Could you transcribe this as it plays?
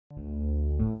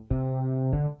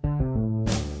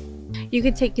You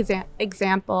could take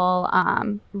example,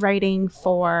 writing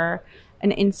for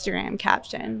an Instagram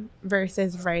caption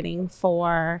versus writing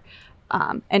for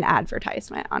an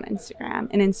advertisement on Instagram.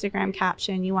 An Instagram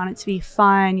caption, you want it to be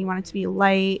fun, you want it to be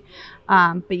light,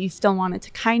 but you still want it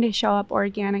to kind of show up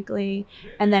organically.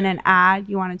 And then an ad,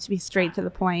 you want it to be straight to the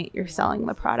point. You're selling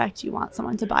the product. You want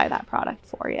someone to buy that product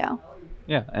for you.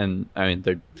 Yeah, and I mean,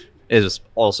 there is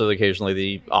also occasionally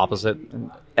the opposite.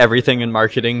 Everything in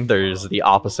marketing, there's the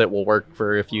opposite will work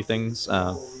for a few things.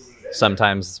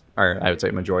 Sometimes, or I would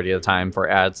say majority of the time for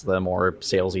ads, the more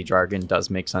salesy jargon does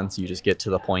make sense. You just get to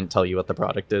the point, tell you what the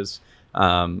product is.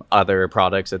 Other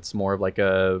products, it's more of like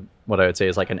what I would say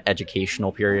is like an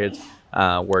educational period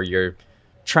where you're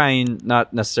trying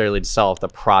not necessarily to sell the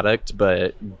product,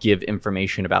 but give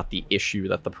information about the issue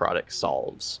that the product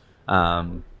solves.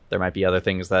 There might be other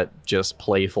things that just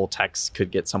playful text could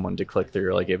get someone to click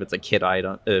through. Like if it's a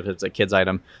kid's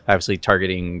item, obviously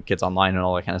targeting kids online and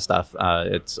all that kind of stuff,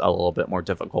 it's a little bit more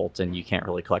difficult and you can't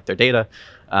really collect their data.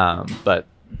 But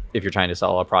if you're trying to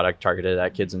sell a product targeted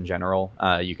at kids in general,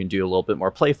 you can do a little bit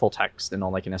more playful text and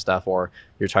all that kind of stuff. Or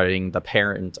you're targeting the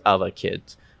parent of a kid,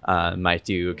 might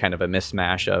do kind of a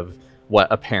mismatch of what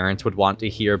a parent would want to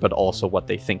hear, but also what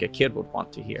they think a kid would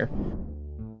want to hear.